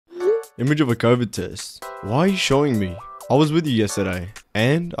Image of a COVID test. Why are you showing me? I was with you yesterday,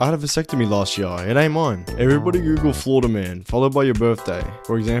 and I had a vasectomy last year. It ain't mine. Everybody Google Florida man, followed by your birthday.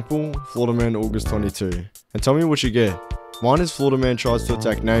 For example, Florida man August 22. And tell me what you get. Mine is Florida man tries to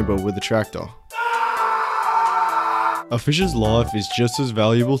attack neighbor with a tractor. A fish's life is just as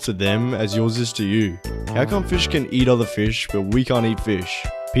valuable to them as yours is to you. How come fish can eat other fish, but we can't eat fish?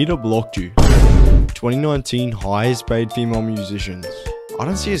 Peter blocked you. 2019 highest paid female musicians. I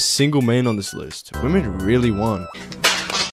don't see a single man on this list. Women really won.